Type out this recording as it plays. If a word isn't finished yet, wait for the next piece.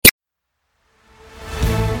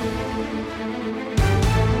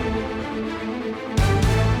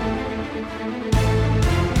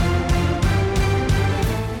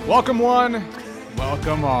Welcome one,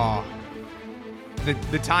 welcome all.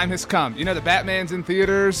 The time has come. You know, the Batman's in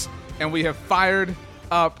theaters, and we have fired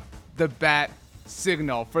up the bat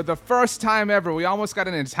signal. For the first time ever, we almost got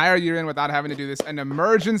an entire year in without having to do this, an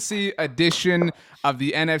emergency edition of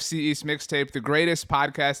the NFC East Mixtape, the greatest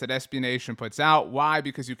podcast that SB Nation puts out. Why?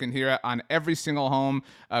 Because you can hear it on every single home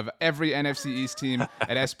of every NFC East team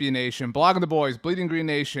at SB Nation. Blogging the Boys, Bleeding Green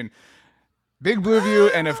Nation, Big Blue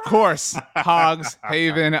View, and of course, Hogs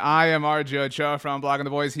Haven. I am RJ Ochoa from Blogging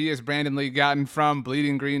the Boys. He is Brandon Lee Gowton from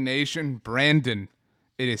Bleeding Green Nation. Brandon,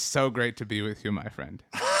 it is so great to be with you, my friend.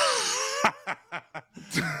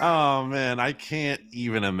 Oh man, I can't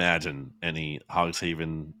even imagine any Hogs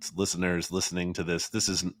Haven listeners listening to this.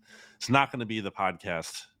 It's not going to be the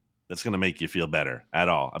podcast that's going to make you feel better at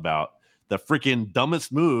all about the freaking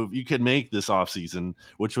dumbest move you could make this offseason,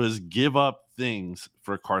 which was give up things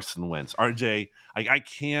for Carson Wentz. RJ, I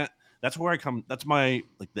can't. That's where I come. That's my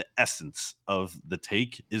the essence of the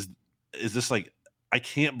take is this I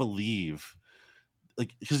can't believe.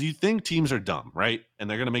 Because you think teams are dumb, right? And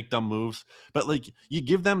they're going to make dumb moves. But, you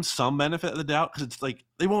give them some benefit of the doubt because it's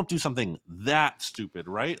they won't do something that stupid,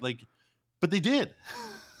 right? But they did.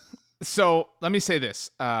 So let me say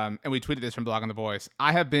this, and we tweeted this from Blogging the Boys.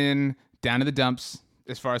 I have been down to the dumps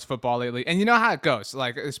as far as football lately. And you know how it goes.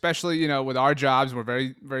 Especially, with our jobs, we're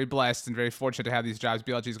very, very blessed and very fortunate to have these jobs.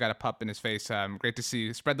 BLG's got a pup in his face. Great to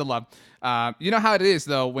see. Spread the love. You know how it is,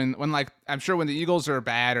 though, when I'm sure when the Eagles are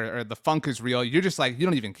bad or the funk is real, you're just you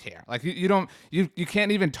don't even care. You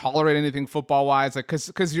can't even tolerate anything football-wise,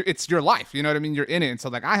 because it's your life. You know what I mean? You're in it. And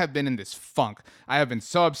so, I have been in this funk. I have been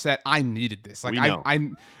so upset. I needed this.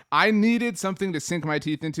 I needed something to sink my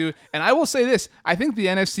teeth into. And I will say this. I think the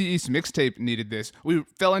NFC East Mixtape needed this. We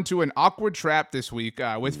fell into an awkward trap this week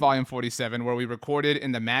with Volume 47, where we recorded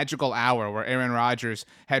in the magical hour where Aaron Rodgers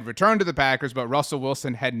had returned to the Packers, but Russell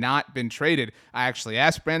Wilson had not been traded. I actually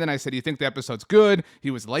asked Brandon, I said, do you think the episode's good?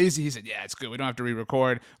 He was lazy. He said, yeah, it's good. We don't have to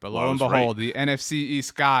re-record. But lo and behold, the NFC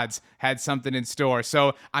East gods had something in store.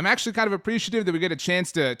 So I'm actually kind of appreciative that we get a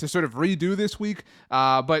chance to sort of redo this week.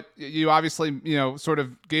 But you obviously, sort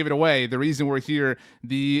of gave it away. The reason we're here,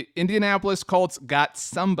 the Indianapolis Colts got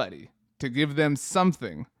somebody to give them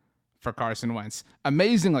something for Carson Wentz.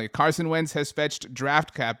 Amazingly, Carson Wentz has fetched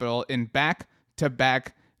draft capital in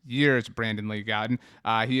back-to-back years, Brandon Lee Gowton.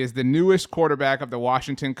 He is the newest quarterback of the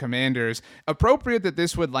Washington Commanders. Appropriate that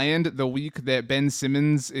this would land the week that Ben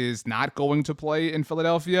Simmons is not going to play in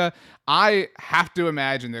Philadelphia. I have to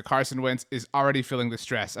imagine that Carson Wentz is already feeling the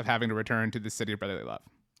stress of having to return to the city of brotherly love.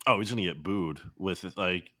 Oh, he's going to get booed he's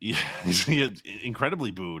going to get incredibly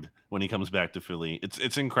booed when he comes back to Philly.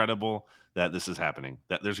 It's incredible that this is happening,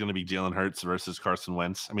 that there's going to be Jalen Hurts versus Carson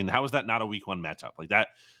Wentz. I mean, how is that not a week one matchup like that?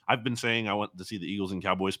 I've been saying I want to see the Eagles and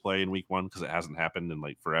Cowboys play in week one because it hasn't happened in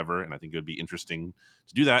forever. And I think it would be interesting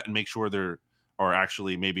to do that and make sure there are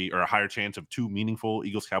actually a higher chance of two meaningful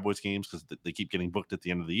Eagles Cowboys games because they keep getting booked at the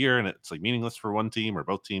end of the year and it's meaningless for one team or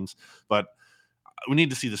both teams. But we need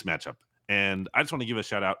to see this matchup. And I just want to give a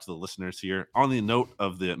shout out to the listeners here. On the note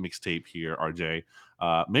of the mixtape here, RJ,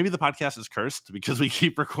 maybe the podcast is cursed because we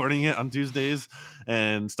keep recording it on Tuesdays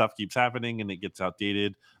and stuff keeps happening and it gets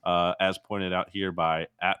outdated. As pointed out here by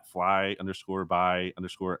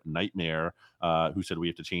 @fly_by_nightmare, who said we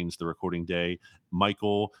have to change the recording day.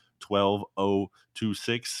 Michael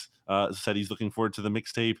 12026 said he's looking forward to the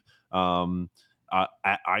mixtape.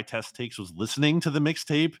 At iTest Takes was listening to the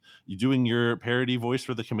mixtape. You doing your parody voice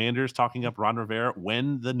for the Commanders, talking up Ron Rivera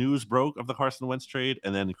when the news broke of the Carson Wentz trade,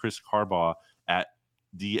 and then Chris Harbaugh at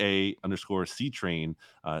DA_C-Train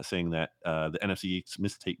saying that the NFC East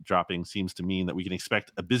Mixtape dropping seems to mean that we can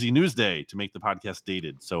expect a busy news day to make the podcast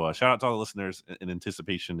dated. So shout out to all the listeners in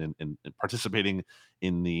anticipation and participating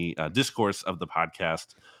in the discourse of the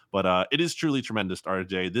podcast. But it is truly tremendous,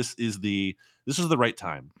 RJ. This is the right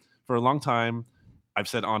time. For a long time, I've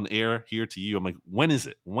said on air here to you, I'm like, when is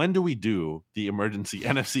it? When do we do the emergency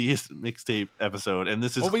NFC East Mixtape episode? And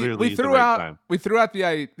this is clearly the right time. We threw out the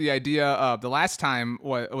idea of the last time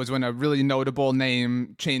was when a really notable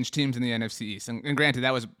name changed teams in the NFC East. And granted,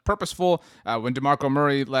 that was purposeful when DeMarco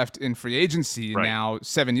Murray left in free agency now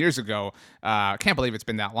 7 years ago. Can't believe it's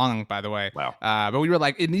been that long, by the way. Wow. But we were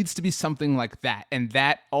like, it needs to be something like that. And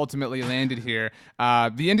that ultimately landed here.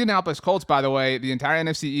 The Indianapolis Colts, by the way, the entire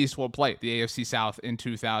NFC East will play the AFC South in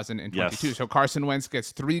 2022. Yes. So Carson Wentz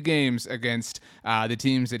gets 3 games against the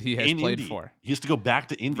teams that he has played for. He has to go back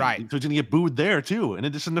to Indy. Right. So he's going to get booed there, too, in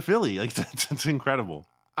addition to Philly. That's incredible.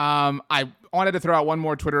 I wanted to throw out one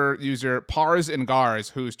more Twitter user, Pars and Gars,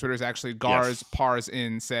 whose Twitter is actually Gars Pars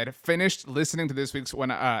in, said, finished listening to this week's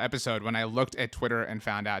episode when I looked at Twitter and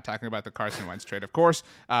found out, talking about the Carson Wentz trade. Of course,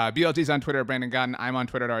 BLT's on Twitter, Brandon Gowton. I'm on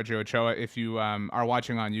Twitter at RJ Ochoa. If you are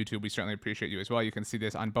watching on YouTube, we certainly appreciate you as well. You can see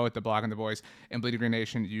this on both the Blog and the Voice and Bleeding Green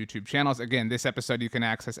Nation YouTube channels. Again, this episode you can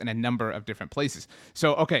access in a number of different places.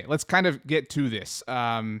 So, okay, let's kind of get to this.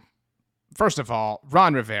 First of all,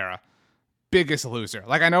 Ron Rivera. Biggest loser.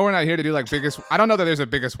 Like, I know we're not here to do like biggest. I don't know that there's a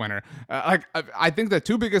biggest winner. I think the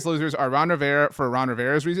two biggest losers are Ron Rivera for Ron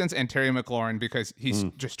Rivera's reasons and Terry McLaurin because he's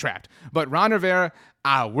just trapped. But Ron Rivera,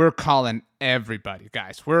 we're calling everybody,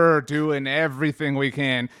 guys. We're doing everything we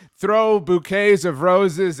can. Throw bouquets of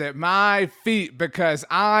roses at my feet because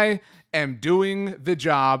I am doing the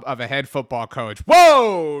job of a head football coach.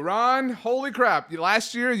 Whoa, Ron, holy crap.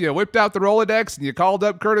 Last year, you whipped out the Rolodex and you called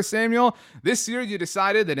up Curtis Samuel. This year, you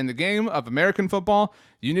decided that in the game of American football,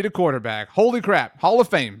 you need a quarterback. Holy crap. Hall of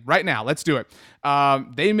Fame right now. Let's do it.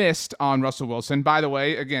 They missed on Russell Wilson. By the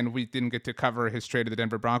way, again, we didn't get to cover his trade to the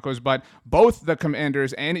Denver Broncos, but both the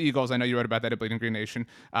Commanders and Eagles, I know you wrote about that at Bleeding Green Nation,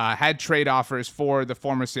 had trade offers for the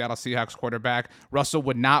former Seattle Seahawks quarterback. Russell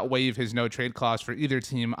would not waive his no-trade clause for either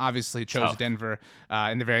team. Obviously chose Denver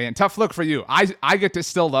in the very end. Tough look for you. I get to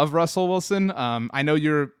still love Russell Wilson. I know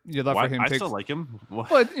you love for him. I still like him.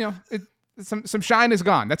 But, some shine is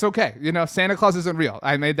gone. That's okay. Santa Claus isn't real.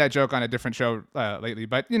 I made that joke on a different show lately,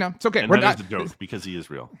 but it's okay. And that is the joke because he is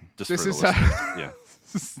real. Just this for the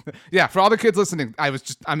listeners. Yeah. For all the kids listening,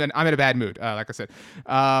 I'm in a bad mood. Like I said,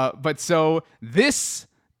 but so this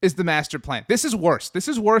is the master plan. This is worse. This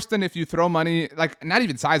is worse than if you throw money, like not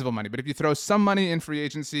even sizable money, but if you throw some money in free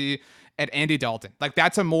agency at Andy Dalton. Like,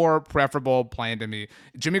 that's a more preferable plan to me.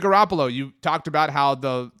 Jimmy Garoppolo, you talked about how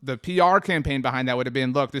the PR campaign behind that would have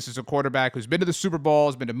been, look, this is a quarterback who's been to the Super Bowl,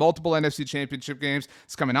 has been to multiple NFC championship games,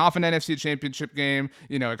 is coming off an NFC championship game,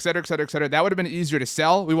 et cetera, et cetera, et cetera. That would have been easier to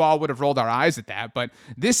sell. We all would have rolled our eyes at that, but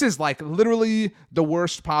this is like literally the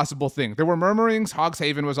worst possible thing. There were murmurings, Hogs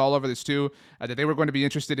Haven was all over this too, that they were going to be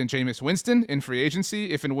interested in Jameis Winston in free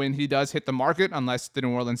agency if and when he does hit the market, unless the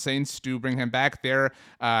New Orleans Saints do bring him back. They're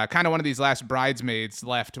kind of one of these last bridesmaids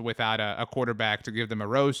left without a quarterback to give them a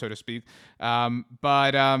rose, so to speak.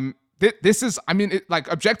 This is,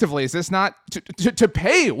 objectively, is this not to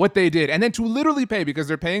pay what they did and then to literally pay because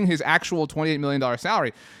they're paying his actual $28 million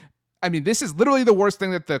salary? I mean, this is literally the worst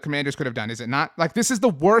thing that the Commanders could have done, is it not? Like, this is the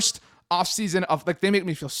worst offseason of, like, they make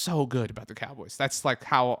me feel so good about the Cowboys. That's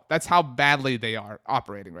how badly they are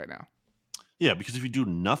operating right now. Yeah, because if you do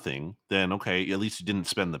nothing, then okay, at least you didn't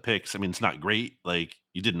spend the picks. I mean, it's not great. Like,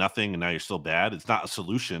 you did nothing and now you're still bad. It's not a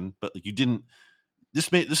solution, but like, you didn't.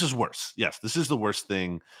 This is worse. Yes, this is the worst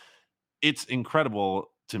thing. It's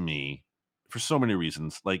incredible to me for so many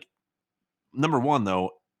reasons. Like, number one,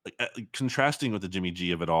 though, contrasting with the Jimmy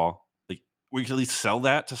G of it all, like, we could at least sell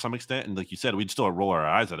that to some extent, and like you said, we'd still roll our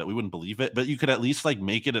eyes at it. We wouldn't believe it, but you could at least like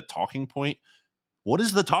make it a talking point. What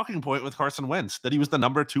is the talking point with Carson Wentz? That he was the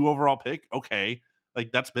number 2 overall pick? Okay.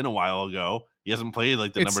 Like, that's been a while ago. He hasn't played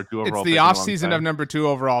like the number 2 overall pick. It's the offseason of number 2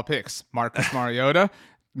 overall picks. Marcus Mariota,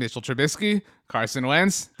 Mitchell Trubisky, Carson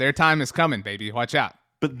Wentz. Their time is coming, baby. Watch out.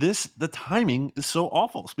 But the timing is so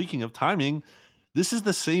awful. Speaking of timing, this is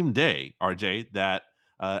the same day, RJ, that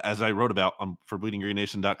as I wrote about for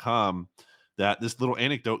bleedinggreennation.com, that this little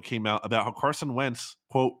anecdote came out about how Carson Wentz,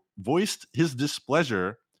 quote, voiced his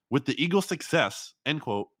displeasure with the Eagles' success, end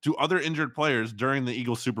quote, to other injured players during the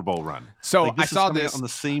Eagles Super Bowl run. So like, I saw this on the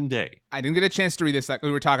same day. I didn't get a chance to read this. Like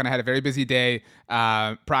we were talking, I had a very busy day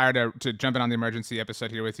prior to jumping on the emergency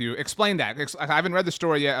episode here with you. Explain that. I haven't read the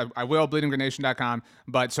story yet. I will, bleedinggreennation.com.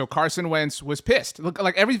 But so Carson Wentz was pissed. Look,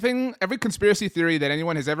 like every conspiracy theory that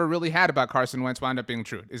anyone has ever really had about Carson Wentz wound up being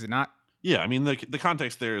true. Is it not? Yeah, I mean, the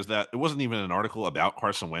context there is that it wasn't even an article about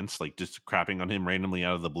Carson Wentz, like just crapping on him randomly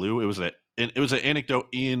out of the blue. It was an anecdote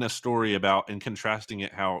in a story about, and contrasting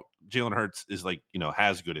it, how Jalen Hurts is like,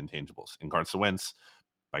 has good intangibles, and Carson Wentz,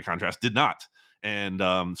 by contrast, did not. And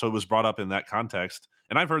so it was brought up in that context.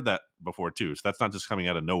 And I've heard that before too. So that's not just coming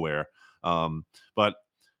out of nowhere. But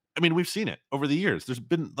I mean, we've seen it over the years. There's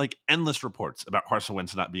been like endless reports about Carson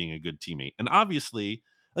Wentz not being a good teammate. And obviously,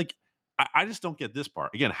 like, I just don't get this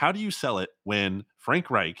part. Again, how do you sell it when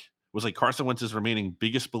Frank Reich was like Carson Wentz's remaining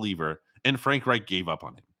biggest believer, and Frank Reich gave up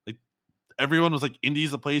on him? Like, everyone was like,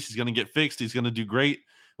 Indy's the place. He's going to get fixed. He's going to do great.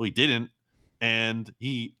 Well, he didn't. And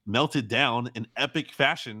he melted down in epic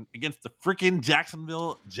fashion against the freaking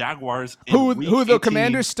Jacksonville Jaguars. Who the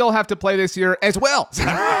Commanders still have to play this year as well.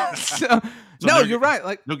 No, you're right.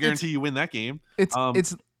 Like, no guarantee you win that game. It's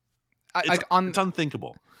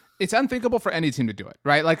unthinkable. It's unthinkable for any team to do it,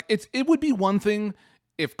 right? Like, it would be one thing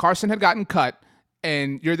if Carson had gotten cut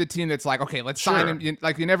and you're the team that's like, okay, let's sign him.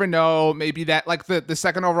 You never know. Maybe that, like the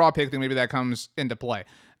second overall pick thing, maybe that comes into play.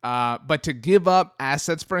 But to give up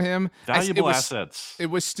assets for him, valuable assets, it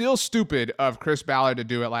was still stupid of Chris Ballard to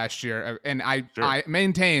do it last year. And I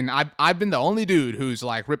maintain I've been the only dude who's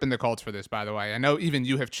like ripping the Colts for this. By the way, I know even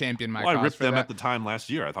you have championed my. Well, I ripped them that. At the time last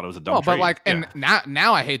year. I thought it was a dumb trade. But like, and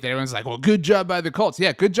now I hate that everyone's like, well, good job by the Colts.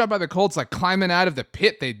 Yeah, good job by the Colts. Like climbing out of the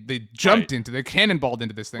pit they jumped into, they cannonballed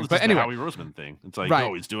into this thing. Well, but anyway, the Howie Roseman thing. It's like,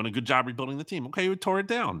 oh, he's doing a good job rebuilding the team. Okay, we tore it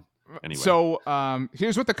down. Anyway. So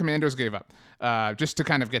here's what the Commanders gave up, just to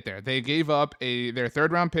kind of get there. They gave up their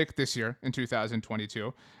third-round pick this year in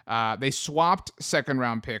 2022. They swapped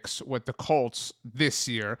second-round picks with the Colts this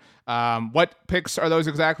year. What picks are those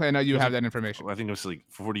exactly? I know you have that information. I think it was like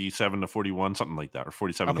 47 to 41, something like that, or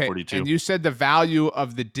 47 to 42. And you said the value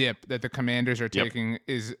of the dip that the Commanders are taking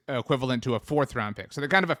is equivalent to a fourth-round pick. So they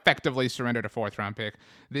kind of effectively surrendered a fourth-round pick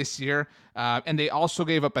this year. And they also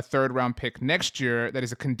gave up a third-round pick next year that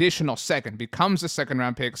is a conditional second, becomes a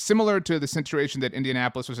second-round pick, similar to the situation that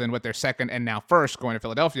Indianapolis was in with their second and now first going to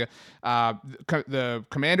Philadelphia. The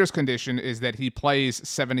Commander's condition is that he plays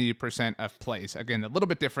 70% of plays. Again, a little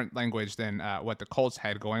bit different language than what the Colts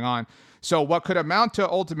had going on. So what could amount to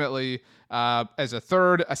ultimately as a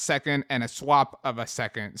third, a second, and a swap of a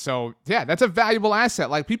second. So yeah, that's a valuable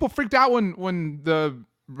asset. Like people freaked out when the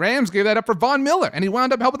Rams gave that up for Von Miller and he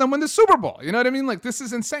wound up helping them win the Super Bowl. You know what I mean? Like this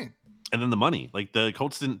is insane. And then the money, like the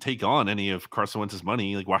Colts didn't take on any of Carson Wentz's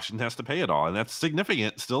money. Like Washington has to pay it all, and that's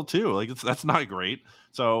significant still too. Like that's not great.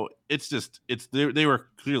 So they were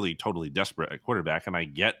clearly totally desperate at quarterback, and I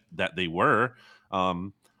get that they were.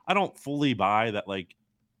 I don't fully buy that, like,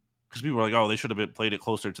 because people were like, oh, they should have played it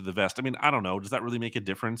closer to the vest. I mean, I don't know. Does that really make a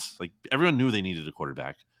difference? Like everyone knew they needed a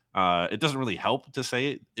quarterback. It doesn't really help to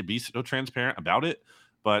say it be so transparent about it,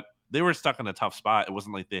 but they were stuck in a tough spot. It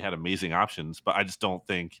wasn't like they had amazing options, but I just don't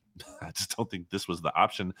think this was the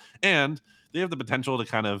option. And they have the potential to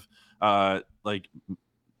kind of like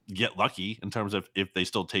get lucky in terms of if they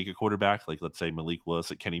still take a quarterback, like let's say Malik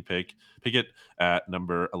Willis at Kenny Pickett at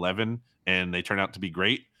number 11, and they turn out to be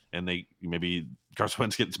great, and they maybe Carson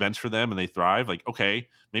Wentz gets benched for them and they thrive. Like, okay,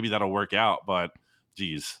 maybe that'll work out, but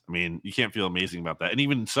geez, I mean, you can't feel amazing about that. And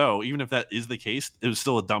even so, even if that is the case, it was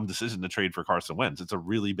still a dumb decision to trade for Carson Wentz. It's a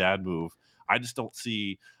really bad move. I don't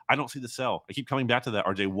see the sell. I keep coming back to that,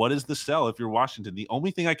 RJ. What is the sell if you're Washington? The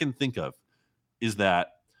only thing I can think of is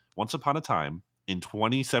that once upon a time in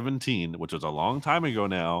 2017, which was a long time ago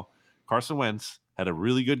now, Carson Wentz had a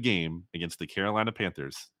really good game against the Carolina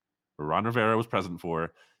Panthers, where Ron Rivera was present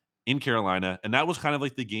for, in Carolina, and that was kind of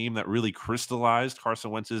like the game that really crystallized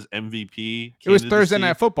Carson Wentz's MVP. It was Thursday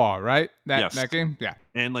Night Football, right? That game, yeah.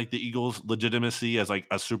 And like the Eagles' legitimacy as like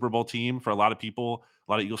a Super Bowl team for a lot of people,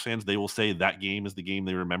 a lot of Eagles fans, they will say that game is the game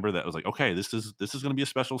they remember. That was like, okay, this is going to be a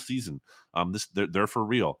special season. They're for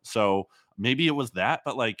real. So maybe it was that,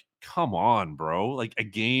 but like, come on, bro. Like a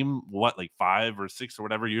game, like 5 or 6 or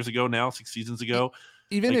whatever years ago now, 6 seasons ago.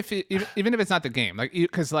 Even if it's not the game, like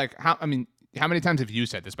because like how many times have you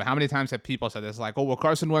said this? But how many times have people said this? Like, oh, well,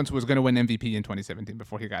 Carson Wentz was going to win MVP in 2017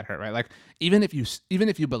 before he got hurt, right? Like, even if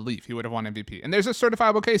you believe he would have won MVP, and there's a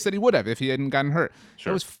certifiable case that he would have if he hadn't gotten hurt.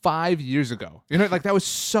 Sure. That was 5 years ago. You know, like that was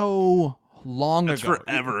so long ago. That's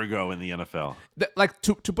forever ago in the NFL. Like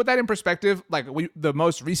to put that in perspective, like the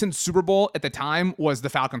most recent Super Bowl at the time was the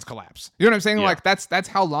Falcons collapse. You know what I'm saying? Yeah. Like that's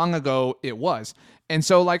how long ago it was. And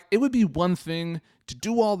so like it would be one thing to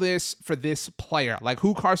do all this for this player, like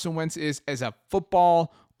who Carson Wentz is as a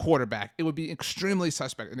football quarterback. It would be extremely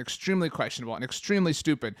suspect and extremely questionable and extremely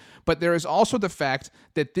stupid. But there is also the fact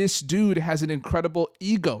that this dude has an incredible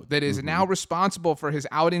ego that is now responsible for his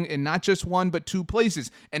outing in not just one, but 2 places.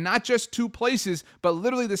 And not just 2 places, but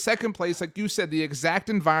literally the second place, like you said, the exact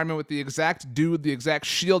environment with the exact dude, the exact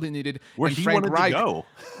shield he needed. Where he wanted to go.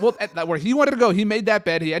 Well, where he wanted to go, he made that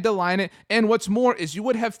bet. He had to line it. And what's more is you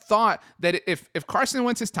would have thought that if Carson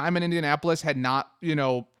Wentz's time in Indianapolis had not,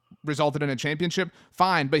 resulted in a championship,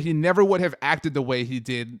 fine, but he never would have acted the way he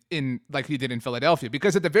did in Philadelphia,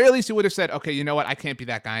 because at the very least he would have said, okay, you know what, I can't be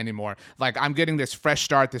that guy anymore. Like, I'm getting this fresh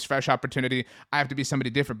start, this fresh opportunity. I have to be somebody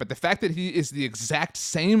different. But the fact that he is the exact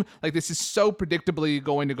same, like, this is so predictably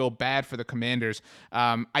going to go bad for the Commanders.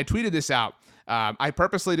 I tweeted this out. I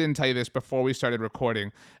purposely didn't tell you this before we started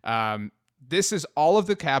recording. This is all of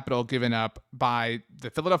the capital given up by the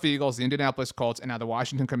Philadelphia Eagles, the Indianapolis Colts, and now the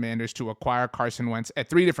Washington Commanders to acquire Carson Wentz at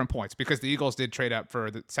 3 different points, because the Eagles did trade up for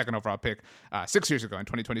the second overall pick 6 years ago in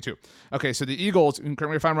 2022. Okay, so the Eagles, correct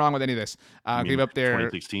me if I'm wrong with any of this, gave up their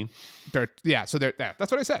 2016. So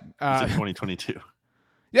that's what I said. It's 2022.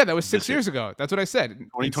 Yeah, that was 6 years ago. That's what I said.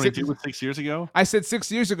 2022 was 6 years ago? I said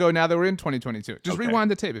 6 years ago. Now that we're in 2022. Just rewind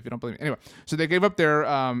the tape if you don't believe me. Anyway, so they gave up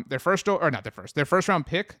their first round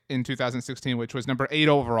pick in 2016, which was number 8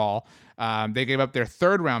 overall. They gave up their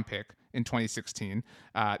 3rd round pick in 2016,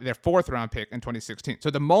 their 4th round pick in 2016. So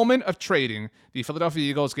the moment of trading, the Philadelphia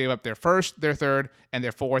Eagles gave up their 1st, their 3rd, and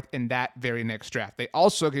their 4th in that very next draft. They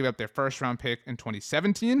also gave up their 1st round pick in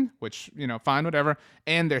 2017, which, fine, whatever,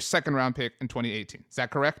 and their 2nd round pick in 2018. Is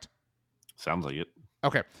that correct? Sounds like it.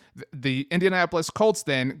 Okay. The Indianapolis Colts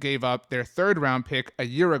then gave up their 3rd round pick a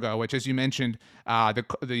year ago, which, as you mentioned,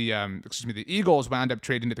 the Eagles wound up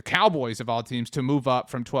trading to the Cowboys of all teams to move up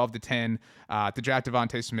from 12 to 10 to draft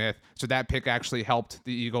Devontae Smith. So that pick actually helped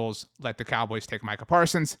the Eagles let the Cowboys take Micah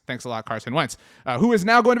Parsons. Thanks a lot, Carson Wentz, who is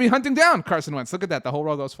now going to be hunting down Carson Wentz. Look at that. The whole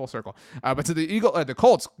road goes full circle. But to the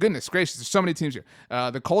Colts, goodness gracious, there's so many teams here.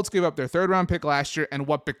 The Colts gave up their 3rd round pick last year and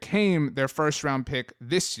what became their 1st round pick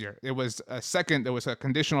this year. It was a second. There was a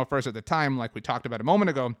conditional first at the time, like we talked about a moment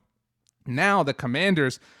ago. Now the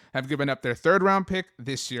Commanders have given up their 3rd round pick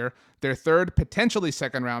this year, their 3rd, potentially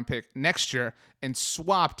 2nd round pick next year, and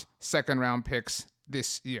swapped 2nd round picks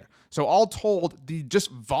this year. So all told, the just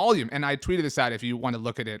volume, and I tweeted this out if you want to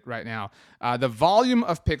look at it right now, the volume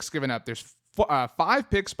of picks given up, there's 5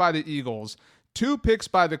 picks by the Eagles, 2 picks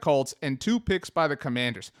by the Colts, and 2 picks by the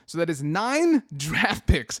Commanders. So that is 9 draft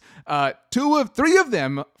picks, 3 of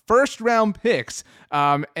them 1st round picks,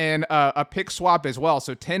 and a pick swap as well.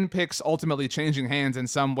 So 10 picks ultimately changing hands in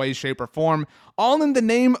some way, shape, or form, all in the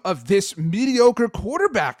name of this mediocre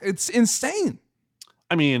quarterback. It's insane.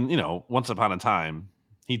 I mean, once upon a time,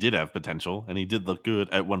 he did have potential and he did look good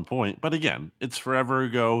at one point. But again, it's forever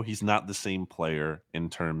ago. He's not the same player in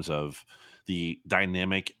terms of the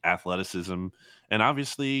dynamic athleticism. And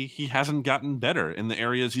obviously, he hasn't gotten better in the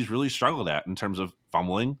areas he's really struggled at in terms of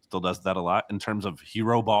fumbling. Still does that a lot. In terms of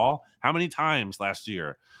hero ball, how many times last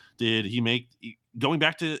year did he make, going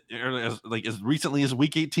back to as recently as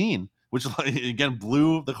week 18, which again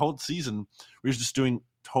blew the whole season, where he's just doing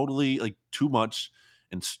totally too much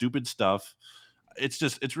and stupid stuff.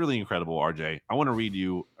 It's really incredible, RJ. I want to read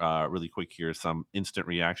you really quick here some instant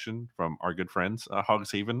reaction from our good friends,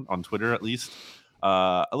 Hogs Haven on Twitter, at least.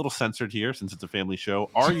 A little censored here since it's a family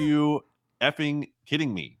show. Are you effing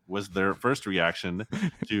kidding me? Was their first reaction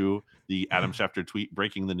to the Adam Schefter tweet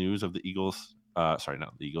breaking the news of the Eagles.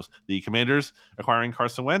 The Commanders acquiring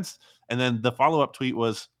Carson Wentz. And then the follow-up tweet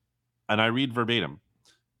was, and I read verbatim,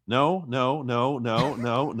 No.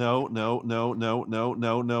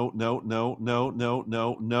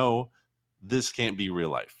 This can't be real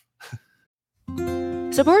life.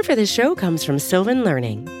 Support for this show comes from Sylvan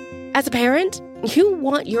Learning. As a parent, you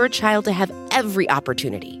want your child to have every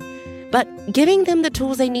opportunity. But giving them the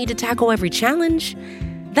tools they need to tackle every challenge,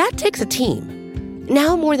 that takes a team.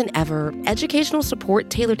 Now more than ever, educational support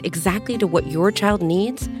tailored exactly to what your child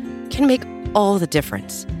needs can make all the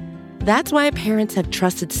difference. That's why parents have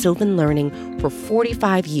trusted Sylvan Learning for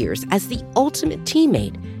 45 years as the ultimate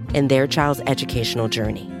teammate in their child's educational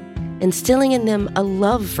journey, instilling in them a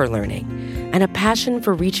love for learning and a passion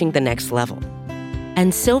for reaching the next level.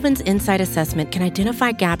 And Sylvan's Insight Assessment can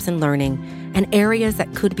identify gaps in learning and areas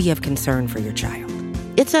that could be of concern for your child.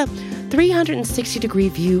 It's a 360-degree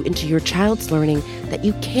view into your child's learning that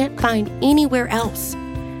you can't find anywhere else,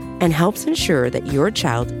 and helps ensure that your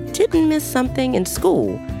child didn't miss something in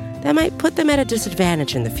school that might put them at a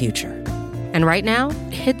disadvantage in the future. And right now,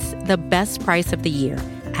 it's the best price of the year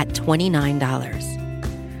at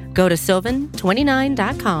 $29. Go to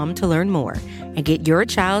sylvan29.com to learn more and get your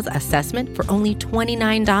child's assessment for only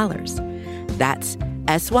 $29. That's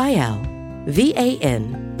SYLVAN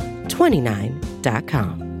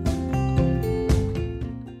 29.com.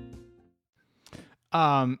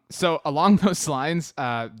 So along those lines,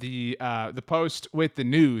 the post with the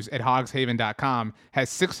news at hogshaven.com has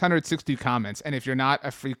 660 comments. And if you're not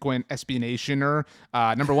a frequent SB Nationer,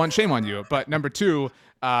 number one, shame on you. But number two,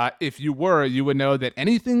 if you were, you would know that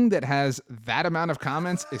anything that has that amount of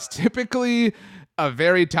comments is typically a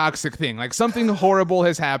very toxic thing. Like something horrible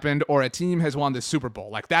has happened or a team has won the Super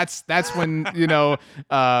Bowl. Like that's when,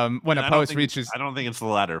 when a post reaches. I don't think it's the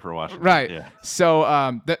latter for Washington. Right. Yeah.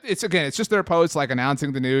 So it's just their post like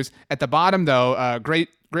announcing the news. At the bottom though, great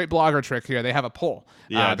blogger trick here. They have a poll.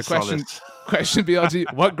 Yeah. The question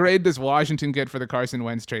BLG, what grade does Washington get for the Carson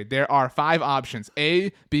Wentz trade? There are 5 options,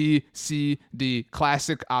 A, B, C, D,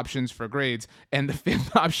 classic options for grades. And the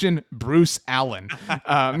 5th option, Bruce Allen.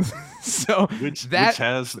 Which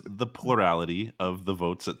has the plurality of the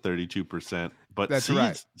votes at 32%. But that's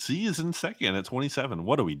right. C is in second at 27.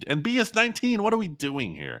 What are we? And B is 19. What are we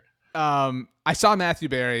doing here? I saw Matthew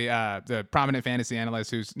Berry, the prominent fantasy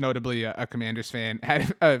analyst who's notably a Commanders fan,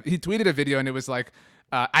 he tweeted a video and it was like,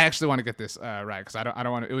 I actually want to get this right because I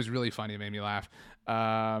don't want to. It was really funny. It made me laugh.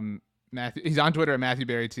 Matthew, he's on Twitter at Matthew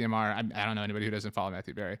Berry TMR. I don't know anybody who doesn't follow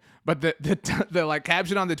Matthew Berry, but the like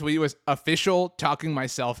caption on the tweet was official talking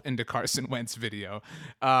myself into Carson Wentz video.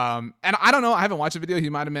 And I don't know. I haven't watched the video. He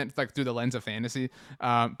might have meant like through the lens of fantasy.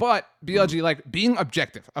 But BLG, like being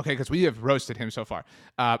objective. Okay. Because we have roasted him so far.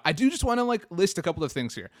 I do just want to like list a couple of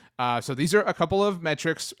things here. So these are a couple of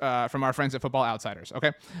metrics from our friends at Football Outsiders.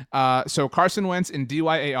 Okay. So Carson Wentz in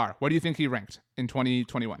DYAR, what do you think he ranked in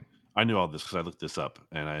 2021? I knew all this because I looked this up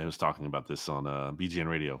and I was talking about this on BGN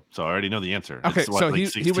Radio. So I already know the answer. Okay, it's what, so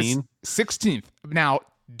like he was 16th. Now,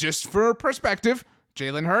 just for perspective,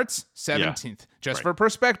 Jalen Hurts, 17th. Yeah, just for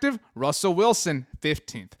perspective, Russell Wilson,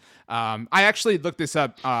 15th. I actually looked this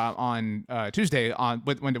up on Tuesday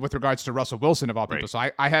with regards to Russell Wilson of all people. Right.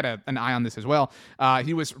 So I had an eye on this as well.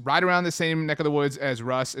 He was right around the same neck of the woods as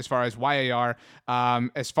Russ as far as YAR.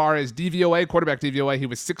 As far as DVOA, quarterback DVOA, he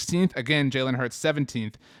was 16th. Again, Jalen Hurts,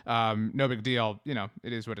 17th. No big deal. You know,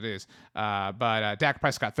 it is what it is. But Dak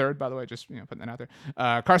Prescott, 3rd, by the way, just putting that out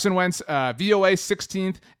there. Carson Wentz, VOA,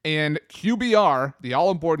 16th. And QBR, the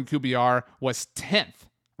all-important QBR, was 10th.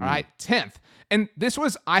 All right, 10th. And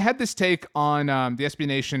I had this take on the SB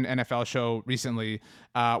Nation NFL show recently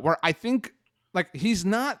where I think, like, he's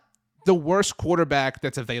not the worst quarterback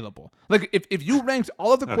that's available. Like, if you ranked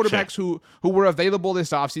all of the quarterbacks who were available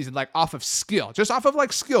this offseason, like, off of skill, just off of,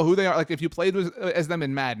 like, skill, who they are, like, if you played as them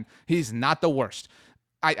in Madden, he's not the worst.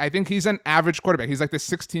 I think he's an average quarterback. He's like the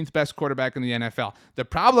 16th best quarterback in the NFL. The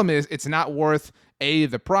problem is it's not worth A,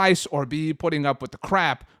 the price, or B, putting up with the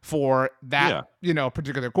crap for that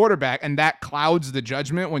particular quarterback, and that clouds the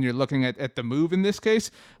judgment when you're looking at the move in this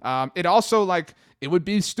case. It also, like, it would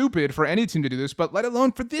be stupid for any team to do this, but let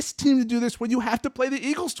alone for this team to do this when you have to play the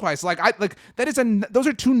Eagles twice. Those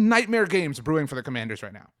are two nightmare games brewing for the Commanders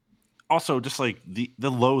right now. Also, just like the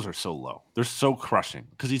lows are so low, they're so crushing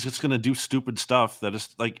because he's just going to do stupid stuff that is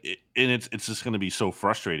like, and it's just going to be so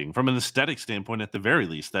frustrating from an aesthetic standpoint at the very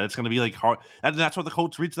least, that it's going to be like hard. And that's why the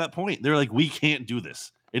Colts reached that point. They're like, we can't do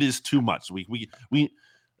this. It is too much.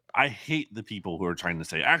 I hate the people who are trying to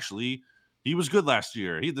say, actually, he was good last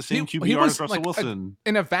year. He had the same QBR as Russell Wilson.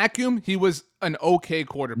 In a vacuum, he was an okay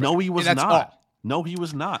quarterback. No, he was not. All. No, he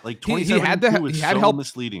was not. Like 27-2 is so help.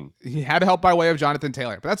 Misleading. He had help by way of Jonathan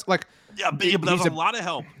Taylor, but that's like but that was a lot of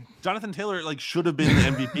help. Jonathan Taylor like should have been the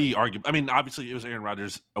MVP argument. I mean, obviously it was Aaron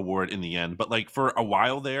Rodgers' award in the end, but like for a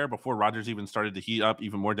while there, before Rodgers even started to heat up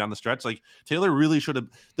even more down the stretch, like Taylor really should have.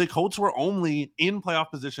 The Colts were only in playoff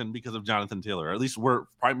position because of Jonathan Taylor, or at least were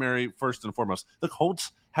primary first and foremost. The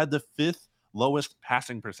Colts had the 5th lowest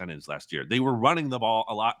passing percentage last year. They were running the ball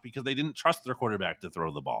a lot because they didn't trust their quarterback to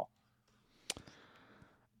throw the ball.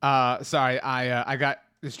 Sorry, I got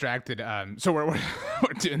distracted. So we're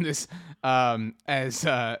doing this as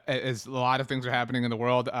a lot of things are happening in the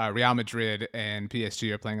world. Real Madrid and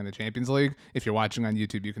PSG are playing in the Champions League. If you're watching on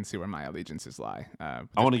YouTube, you can see where my allegiances lie. I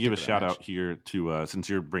want to give a shout out here to since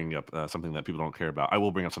you're bringing up something that people don't care about. I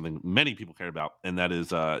will bring up something many people care about, and that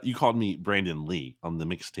is you called me Brandon Lee on the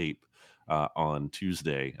mixtape on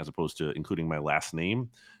Tuesday, as opposed to including my last name.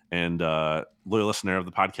 And loyal listener of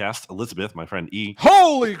the podcast, Elizabeth, my friend E.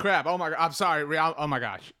 Holy crap! Oh my god! I'm sorry, Real. Oh my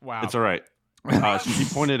gosh! Wow. It's all right. She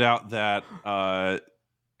pointed out that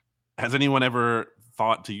has anyone ever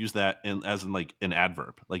thought to use that as in like an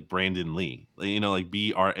adverb, like Brandon Lee? You know, like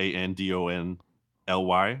BRANDONLY.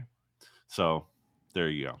 So there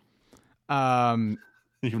you go. You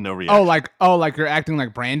have no reaction. Like you're acting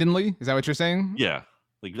like Brandon Lee? Is that what you're saying? Yeah.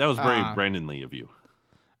 Like that was very Brandon Lee of you.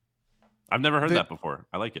 I've never heard that before.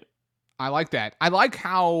 I like it. I like that. I like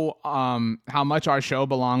how much our show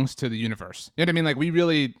belongs to the universe. You know what I mean? Like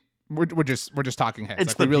we're just talking heads.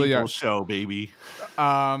 It's like the people's show, baby.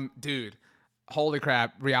 Dude, holy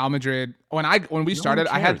crap! Real Madrid. When we started,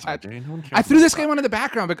 I threw this game on in the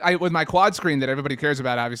background, but with my quad screen that everybody cares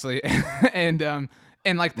about, obviously,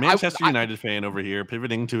 and like Manchester United fan over here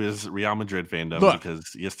pivoting to his Real Madrid fandom because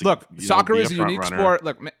he has to look. Soccer is a unique sport.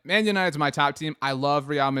 Look, Man United's my top team. I love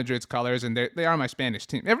Real Madrid's colors, and they are my Spanish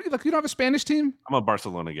team. You don't have a Spanish team? I'm a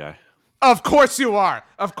Barcelona guy. Of course you are.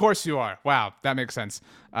 Wow, that makes sense.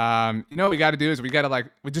 You know what we got to do is we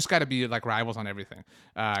just got to be like rivals on everything.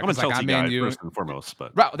 I'm a Chelsea guy first and foremost,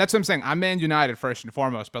 but right, that's what I'm saying. I'm Man United first and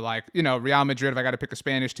foremost, but like Real Madrid. If I got to pick a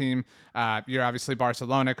Spanish team, you're obviously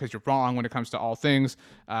Barcelona because you're wrong when it comes to all things.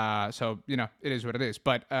 So it is what it is.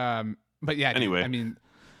 But yeah. Anyway, I mean,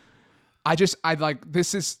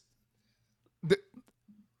 this is.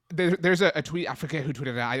 there's a tweet. I forget who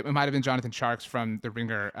tweeted it. It might have been Jonathan Sharks from The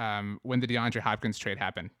Ringer when the DeAndre Hopkins trade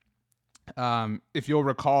happened. If you'll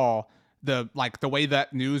recall, the way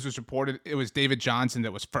that news was reported, it was David Johnson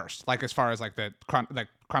that was first. Like as far as like the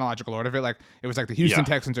chronological order of it, like it was like the Houston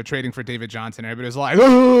Texans are trading for David Johnson. Everybody was like,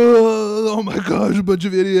 oh my gosh, a bunch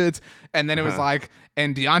of idiots. And then it was like,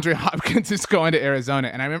 and DeAndre Hopkins is going to Arizona.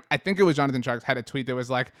 And I think it was Jonathan Sharks had a tweet that was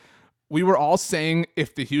like, we were all saying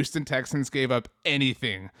if the Houston Texans gave up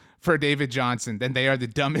anything for David Johnson, then they are the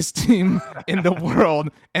dumbest team in the world.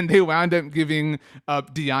 And they wound up giving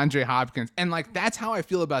up DeAndre Hopkins. And like, that's how I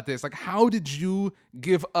feel about this. Like, how did you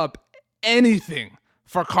give up anything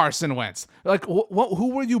for Carson Wentz? Like,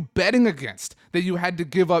 who were you betting against that you had to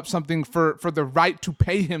give up something for the right to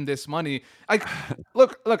pay him this money? Like,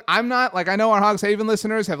 look, I'm not like, I know our Hogs Haven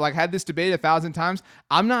listeners have like had this debate 1,000 times.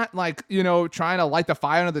 I'm not like, trying to light the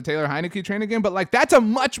fire under the Taylor Heineke train again, but like, that's a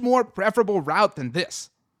much more preferable route than this.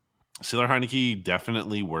 Taylor Heineke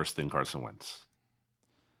definitely worse than Carson Wentz.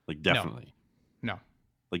 Like, definitely. No.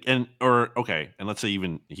 Like, and let's say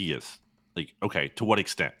even he is. Like, okay, to what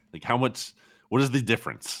extent? Like, how much? What is the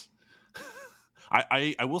difference?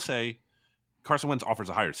 I will say Carson Wentz offers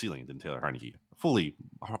a higher ceiling than Taylor Heineke. Fully,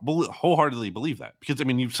 wholeheartedly believe that. Because, I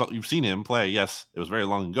mean, you've seen him play. Yes, it was very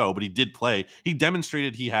long ago, but he did play. He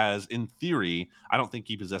demonstrated he has, in theory, I don't think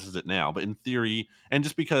he possesses it now, but in theory, and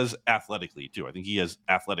just because athletically, too, I think he has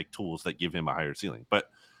athletic tools that give him a higher ceiling. But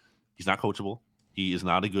he's not coachable. He is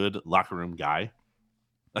not a good locker room guy.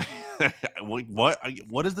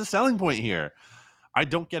 What is the selling point here? I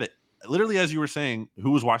don't get it. Literally, as you were saying, who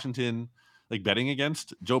was Washington like betting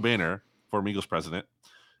against? Joe Banner, former Eagles president,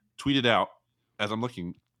 tweeted out as I'm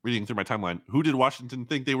reading through my timeline. Who did Washington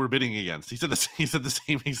think they were bidding against? He said the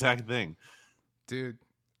same exact thing. Dude,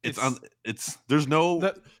 there's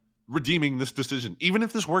no redeeming this decision. Even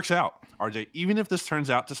if this works out, RJ. Even if this turns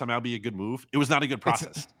out to somehow be a good move, it was not a good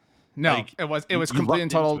process. It was complete and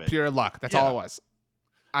total pure luck. That's all it was.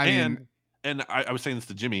 And I was saying this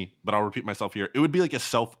to Jimmy, but I'll repeat myself here. It would be like a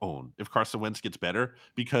self-own if Carson Wentz gets better,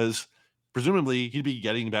 because presumably he'd be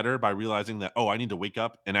getting better by realizing that, I need to wake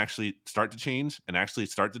up and actually start to change and actually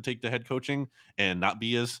start to take the head coaching and not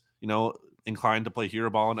be as, inclined to play hero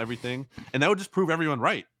ball and everything. And that would just prove everyone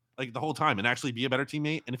right, like the whole time, and actually be a better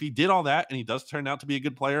teammate. And if he did all that and he does turn out to be a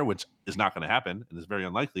good player, which is not going to happen and is very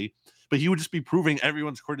unlikely, but he would just be proving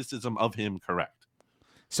everyone's criticism of him correct.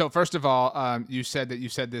 So first of all, you said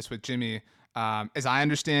this with Jimmy. As I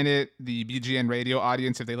understand it, the BGN radio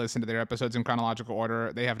audience, if they listen to their episodes in chronological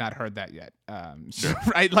order, they have not heard that yet. Sure.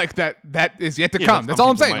 Right? Like that is yet to come. That's all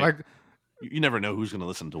I'm saying. Like, you never know who's going to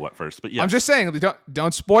listen to what first, but yeah. I'm just saying,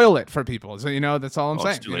 don't spoil it for people. So, that's all I'm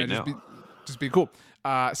saying. It's too late now. Just be cool.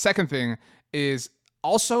 Second thing is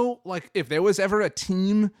also, like, if there was ever a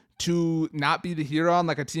team to not be the hero on,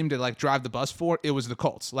 like a team to like drive the bus for, it was the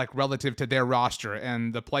Colts, like relative to their roster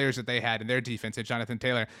and the players that they had and their defense and Jonathan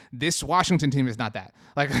Taylor. This Washington team is not that.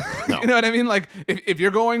 Like, no. You know what I mean? Like, if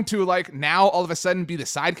you're going to like now all of a sudden be the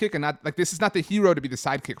sidekick and not like, this is not the hero to be the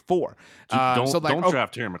sidekick for. Don't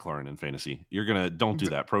draft Terry McLaurin in fantasy. Don't do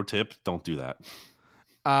that. Pro tip, don't do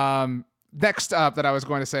that. Next up that I was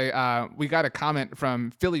going to say, we got a comment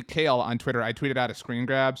from Philly Kale on Twitter. I tweeted out a screen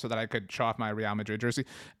grab so that I could show off my Real Madrid jersey,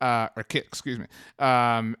 or kit, excuse me.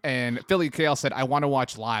 And Philly Kale said, I want to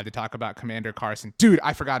watch live to talk about Commander Carson. Dude,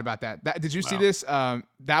 I forgot about that. Did you see this?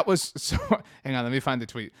 That was so, hang on, let me find the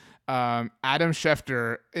tweet. Adam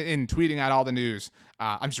Schefter, in tweeting out all the news,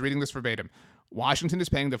 I'm just reading this verbatim. Washington is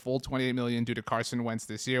paying the full $28 million due to Carson Wentz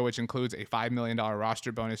this year, which includes a $5 million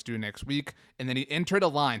roster bonus due next week. And then he entered a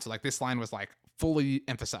line. So like this line was like fully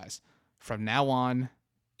emphasized. From now on,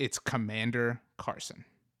 it's Commander Carson.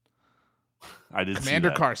 I did Commander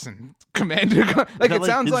see that. Carson. Commander like it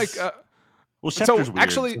sounds like well, Schefter's so weird.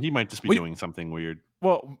 Actually, so he might just be doing something weird.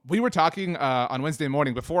 Well, we were talking on Wednesday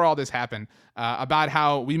morning before all this happened about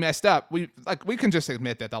how we messed up. We can just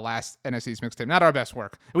admit that the last NFC East Mixtape, not our best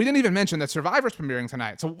work. We didn't even mention that Survivor's premiering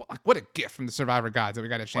tonight. So what a gift from the Survivor gods that we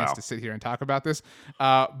got a chance to sit here and talk about this.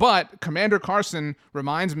 But Commander Carson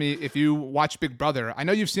reminds me, if you watch Big Brother, I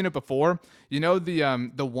know you've seen it before. You know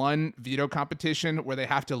the one veto competition where they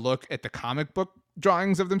have to look at the comic book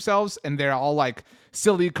drawings of themselves and they're all like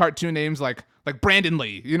silly cartoon names like Brandon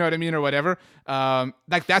Lee, you know what I mean, or whatever.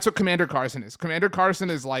 Like that's what Commander Carson is. Commander Carson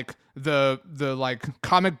is like the like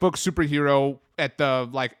comic book superhero at the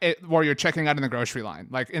where you're checking out in the grocery line,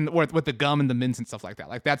 like with the gum and the mints and stuff like that.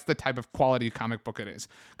 Like that's the type of quality comic book it is.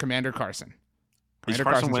 Commander Carson. Commander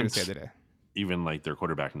Carson Wentz here today. Even like their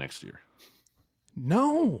quarterback next year.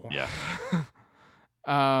 No. Yeah.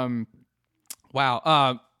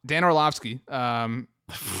 Wow. Dan Orlovsky.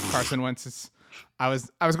 Carson Wentz's I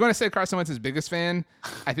was going to say Carson Wentz's biggest fan.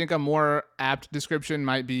 I think a more apt description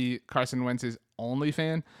might be Carson Wentz's only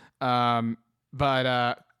fan. But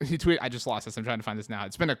he tweeted. I just lost this. I'm trying to find this now.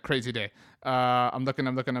 It's been a crazy day. I'm looking.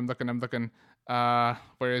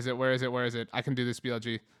 Where is it? I can do this,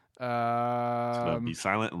 BLG. Be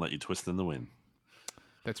silent and let you twist in the wind.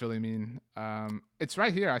 That's really mean. It's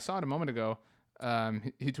right here. I saw it a moment ago.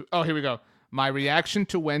 Here we go. My reaction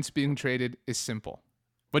to Wentz being traded is simple.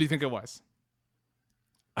 What do you think it was?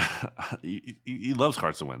 He loves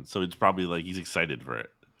Carson Wentz, so it's probably like he's excited for it.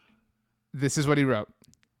 This is what he wrote.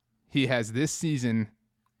 He has this season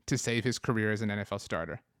to save his career as an NFL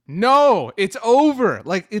starter. No, it's over.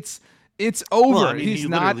 Like it's over. Well, I mean, he's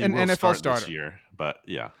not an NFL starter this year, but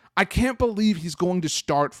yeah. I can't believe he's going to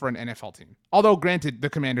start for an NFL team. Although, granted, the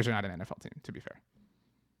Commanders are not an NFL team, to be fair.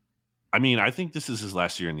 I mean, I think this is his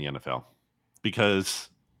last year in the NFL because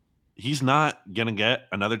he's not going to get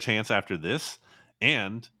another chance after this.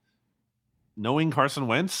 And knowing Carson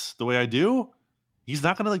Wentz the way I do, he's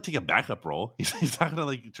not going to like take a backup role. He's not going to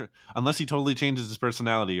like unless he totally changes his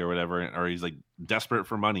personality or whatever, or he's like desperate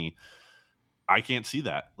for money. I can't see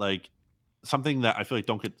that. Like something that I feel like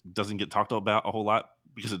doesn't get talked about a whole lot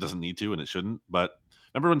because it doesn't need to and it shouldn't. But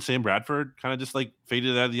remember when Sam Bradford kind of just like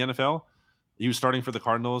faded out of the NFL? He was starting for the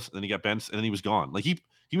Cardinals, and then he got benched, and then he was gone. Like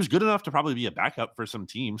he was good enough to probably be a backup for some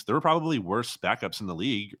teams. There were probably worse backups in the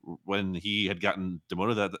league when he had gotten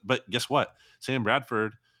demoted. But guess what? Sam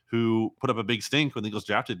Bradford, who put up a big stink when the Eagles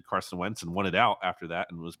drafted Carson Wentz and won it out after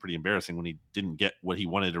that, and was pretty embarrassing when he didn't get what he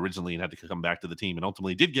wanted originally and had to come back to the team, and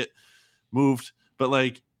ultimately did get moved. But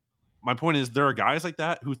like, my point is, there are guys like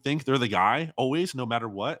that who think they're the guy always, no matter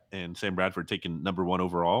what. And Sam Bradford taking number 1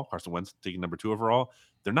 overall, Carson Wentz taking number 2 overall.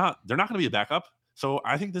 They're not going to be a backup. So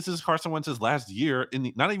I think this is Carson Wentz's last year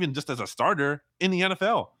not even just as a starter in the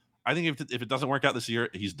NFL. I think if it doesn't work out this year,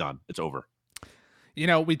 he's done. It's over. You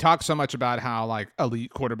know, we talk so much about how like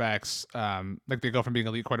elite quarterbacks, like they go from being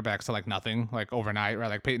elite quarterbacks to like nothing, like overnight, right?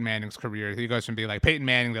 Like Peyton Manning's career, he goes from being like Peyton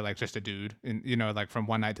Manning to like just a dude, and you know, like from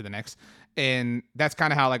one night to the next. And that's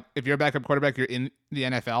kind of how like if you're a backup quarterback, you're in the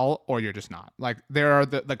NFL or you're just not. Like there are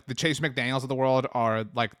the Chase McDaniels of the world are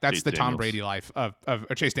like that's Chase the Tom Brady life of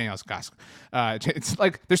or Chase Daniels. Gosh, it's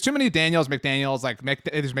like there's too many McDaniels. Like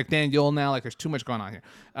there's McDaniel now. Like there's too much going on here.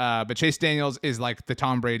 But Chase Daniels is like the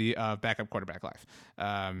Tom Brady of backup quarterback life.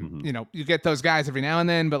 You know, you get those guys every now and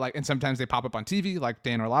then, but like, and sometimes they pop up on TV, like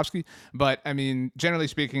Dan Orlovsky. But I mean, generally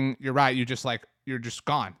speaking, you're right. You're just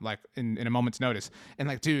gone, like in a moment's notice. And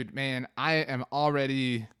like, dude, man, I am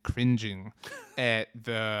already cringing at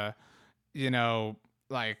the, you know,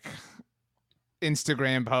 like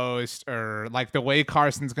Instagram post or like the way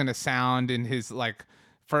Carson's gonna sound in his like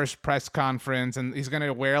first press conference, and he's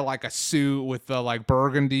gonna wear like a suit with the like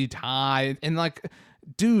burgundy tie and like.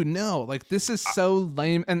 Dude, no, like this is so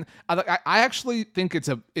lame, and I actually think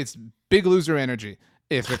it's big loser energy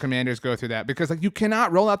if the Commanders go through that, because like you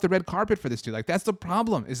cannot roll out the red carpet for this dude. Like that's the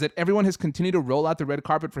problem, is that everyone has continued to roll out the red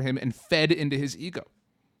carpet for him and fed into his ego.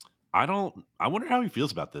 I wonder how he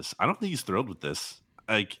feels about this. I don't think he's thrilled with this.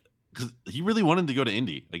 Like, because he really wanted to go to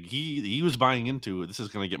Indy. Like he was buying into this is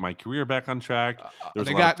going to get my career back on track.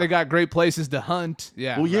 They got great places to hunt.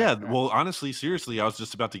 Yeah. Well, yeah. Right. Well, honestly, seriously, I was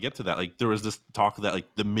just about to get to that. Like there was this talk that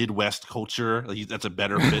like the Midwest culture, like that's a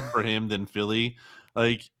better fit for him than Philly.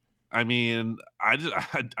 Like, I mean, I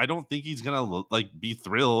don't think he's gonna like be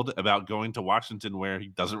thrilled about going to Washington where he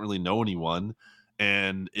doesn't really know anyone,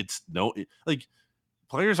 and like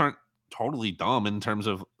players aren't totally dumb in terms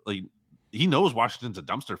of like. He knows Washington's a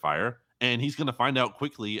dumpster fire, and he's going to find out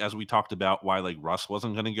quickly, as we talked about, why like Russ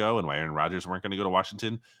wasn't going to go and why Aaron Rodgers weren't going to go to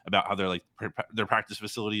Washington, about how they're like their practice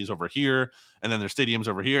facility is over here and then their stadium's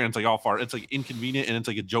over here, and it's like all far, it's like inconvenient, and it's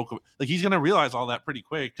like a joke. Like he's going to realize all that pretty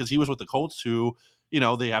quick because he was with the Colts, who, you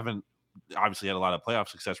know, they haven't obviously had a lot of playoff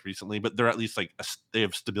success recently, but they're at least like they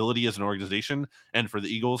have stability as an organization. And for the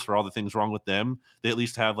Eagles, for all the things wrong with them, they at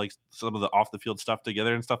least have like some of the off the field stuff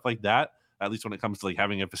together and stuff like that. At least when it comes to like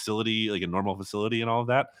having a facility, like a normal facility and all of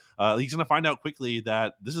that, he's going to find out quickly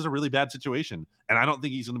that this is a really bad situation. And I don't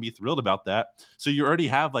think he's going to be thrilled about that. So you already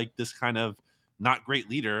have like this kind of not great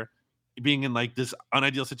leader being in like this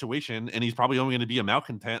unideal situation, and he's probably only going to be a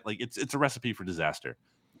malcontent. Like it's a recipe for disaster.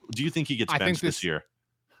 Do you think he gets benched this year?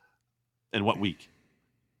 In what week?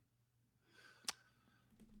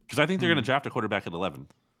 Because I think they're going to draft a quarterback at 11.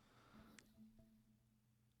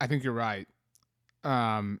 I think you're right.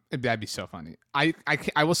 That'd be so funny. I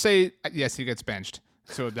will say yes, he gets benched.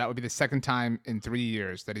 So that would be the second time in 3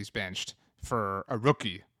 years that he's benched for a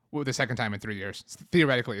rookie Well, the second time in 3 years,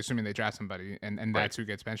 theoretically, assuming they draft somebody, and that's who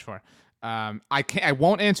gets benched for. I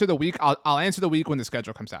won't answer the week. I'll answer the week when the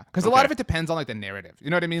schedule comes out, because a lot of it depends on like the narrative. You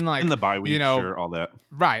know what I mean? Like in the bye week, sure, all that.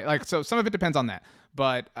 Right. Like, so some of it depends on that,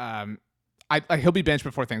 but he'll be benched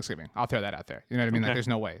before Thanksgiving. I'll throw that out there. You know what I mean? Like, there's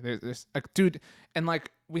no way. There's like, dude, and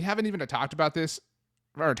like we haven't even talked about this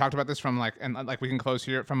from like, and like we can close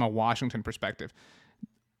here from a Washington perspective.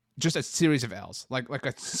 Just a series of L's, like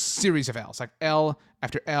a series of L's, like L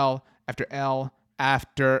after L after L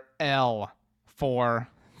after L for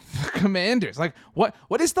the Commanders. Like, what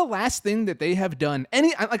is the last thing that they have done?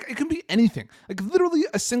 Like, it can be anything. Like, literally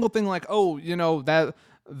a single thing. Like, oh, you know, that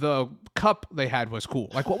the cup they had was cool.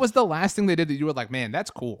 Like, what was the last thing they did that you were like, man,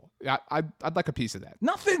 that's cool? I'd like a piece of that.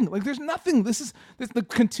 Nothing. Like, there's nothing. This the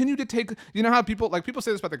continue to take. You know how people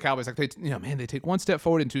say this about the Cowboys? Like, they take one step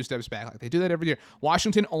forward and two steps back. Like, they do that every year.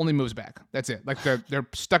 Washington only moves back. That's it. Like, they're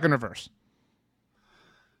stuck in reverse.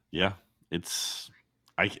 Yeah, it's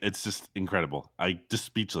just incredible. Just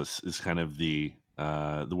speechless is kind of the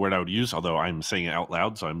word I would use. Although I'm saying it out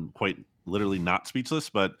loud, so I'm quite literally not speechless.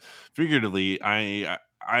 But figuratively, I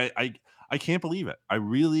can't believe it. I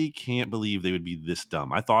really can't believe they would be this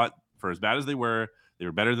dumb. I thought for as bad as they were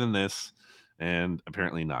better than this, and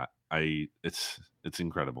apparently not. It's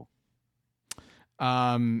incredible.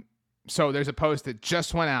 So there's a post that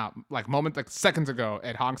just went out like seconds ago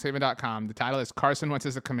at hogshaven.com. The title is Carson Wentz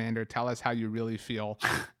is a Commander. Tell us how you really feel.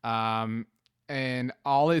 And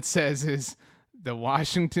all it says is the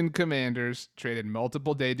Washington Commanders traded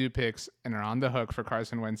multiple debut picks and are on the hook for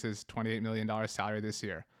Carson Wentz's $28 million salary this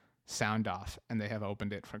year. Sound off. And they have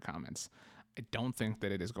opened it for comments. I don't think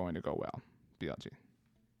that it is going to go well. BLG.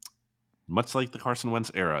 Much like the Carson Wentz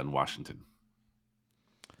era in Washington.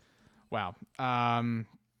 Wow.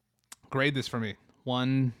 Grade this for me.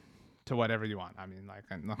 1 to whatever you want. I mean, like,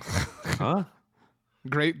 huh?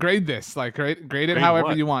 Grade this. Like, grade it however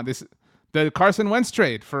what? you want. The Carson Wentz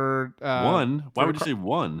trade for 1. Why would you say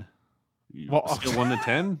 1? Well, scale 1 to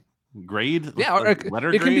 10. Grade. Yeah, like letter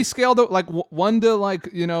it grade? Can be scaled like 1 to like,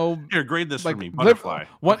 you know. Here, grade this like, for me. Butterfly.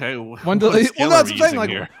 Okay. 1 to. Well, that's what I'm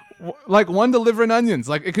saying. Like 1 to liver and onions.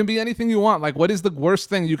 Like, it can be anything you want. Like, what is the worst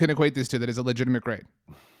thing you can equate this to that is a legitimate grade?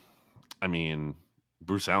 I mean,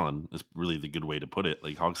 Bruce Allen is really the good way to put it.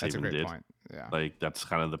 Like Hogshaven did. Point. Yeah. Like, that's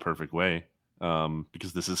kind of the perfect way.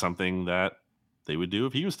 Because this is something that they would do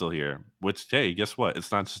if he was still here. Which, hey, guess what?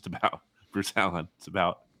 It's not just about Bruce Allen. It's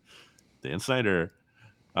about Dan Snyder.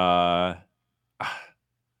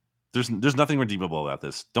 There's nothing redeemable about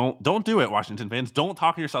this. Don't do it, Washington fans. Don't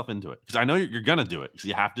talk yourself into it, because I know you're gonna do it, because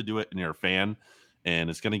you have to do it and you're a fan, and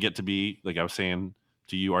it's gonna get to be like I was saying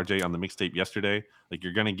to you, RJ, on the mixtape yesterday. Like,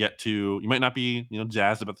 you're gonna get to, you might not be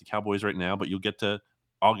jazzed about the Cowboys right now, but you'll get to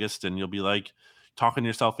August and you'll be like talking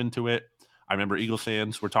yourself into it. I remember Eagles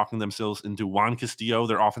fans were talking themselves into Juan Castillo,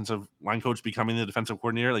 their offensive line coach, becoming the defensive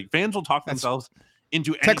coordinator. Like, fans will talk themselves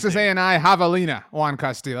into anything. Texas A&I Javelina, Juan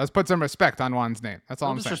Castillo. Let's put some respect on Juan's name. That's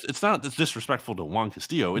all I'm saying. It's not disrespectful to Juan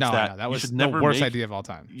Castillo. It's that was the worst idea of all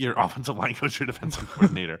time. Your offensive line coach, your defensive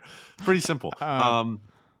coordinator. Pretty simple.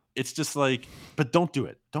 It's just like, but don't do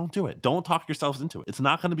it. Don't do it. Don't talk yourselves into it. It's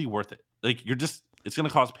not going to be worth it. Like, it's going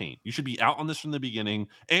to cause pain. You should be out on this from the beginning.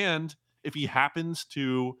 And if he happens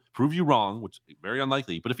to prove you wrong, which is very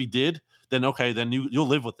unlikely, but if he did, then okay, then you'll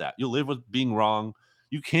live with that. You'll live with being wrong.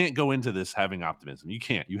 You can't go into this having optimism. You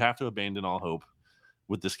can't. You have to abandon all hope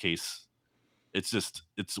with this case.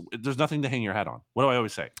 There's nothing to hang your hat on. What do I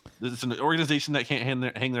always say? It's an organization that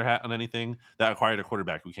can't hang their hat on anything, that acquired a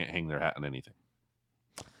quarterback who can't hang their hat on anything.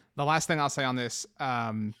 The last thing I'll say on this,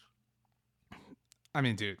 I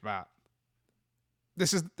mean, dude, wow.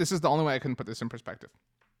 This is the only way I can put this in perspective.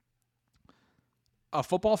 A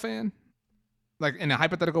football fan, like in a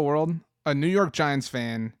hypothetical world, a New York Giants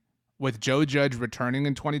fan with Joe Judge returning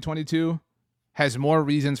in 2022 has more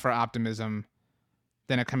reasons for optimism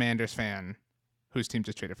than a Commanders fan whose team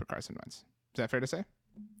just traded for Carson Wentz. Is that fair to say?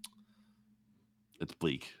 It's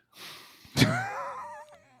bleak.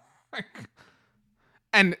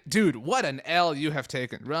 And, dude, what an L you have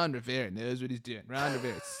taken. Ron Rivera knows what he's doing. Ron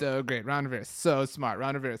Rivera is so great. Ron Rivera is so smart.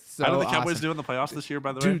 Ron Rivera is so How did the Cowboys awesome. do in the playoffs this year,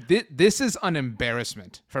 by the way? Dude, this is an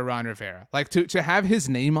embarrassment for Ron Rivera. Like, to have his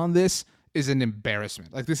name on this is an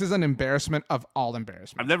embarrassment. Like, this is an embarrassment of all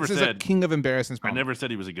embarrassment. This is a king of embarrassments moment. I never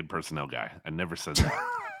said he was a good personnel guy. I never said that.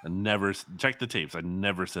 I never check the tapes. I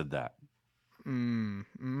never said that.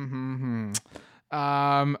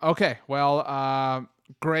 Okay. Well,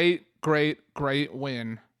 great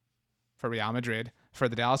win for Real Madrid, for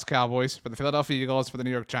the Dallas Cowboys, for the Philadelphia Eagles, for the New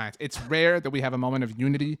York Giants. It's rare that we have a moment of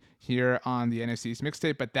unity here on the NFC East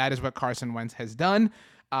Mixtape, but that is what Carson Wentz has done.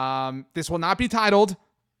 This will not be titled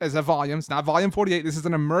as a volume. It's not volume 48. This is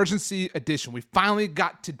an emergency edition. We finally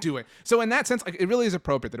got to do it. So in that sense, like, it really is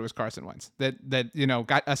appropriate that it was Carson Wentz that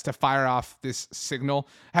got us to fire off this signal.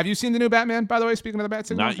 Have you seen the new Batman, by the way, speaking of the Bat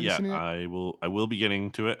signal? Not yet. I will be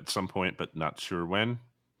getting to it at some point, but not sure when.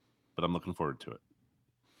 But I'm looking forward to it.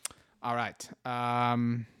 All right.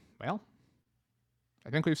 Well, I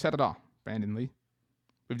think we've said it all, Brandon Lee.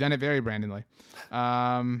 We've done it very Brandon Lee.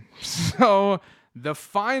 So the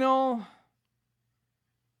final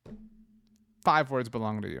 5 words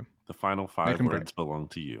belong to you. The final 5 words belong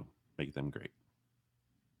to you. Make them great.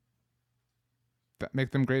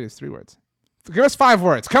 Make them great is 3 words. Give us 5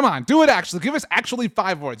 words. Come on. Do it actually. Give us actually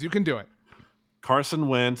 5 words. You can do it. Carson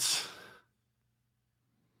Wentz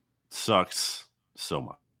sucks so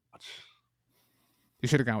much. You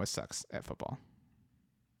should have gone with sucks at football.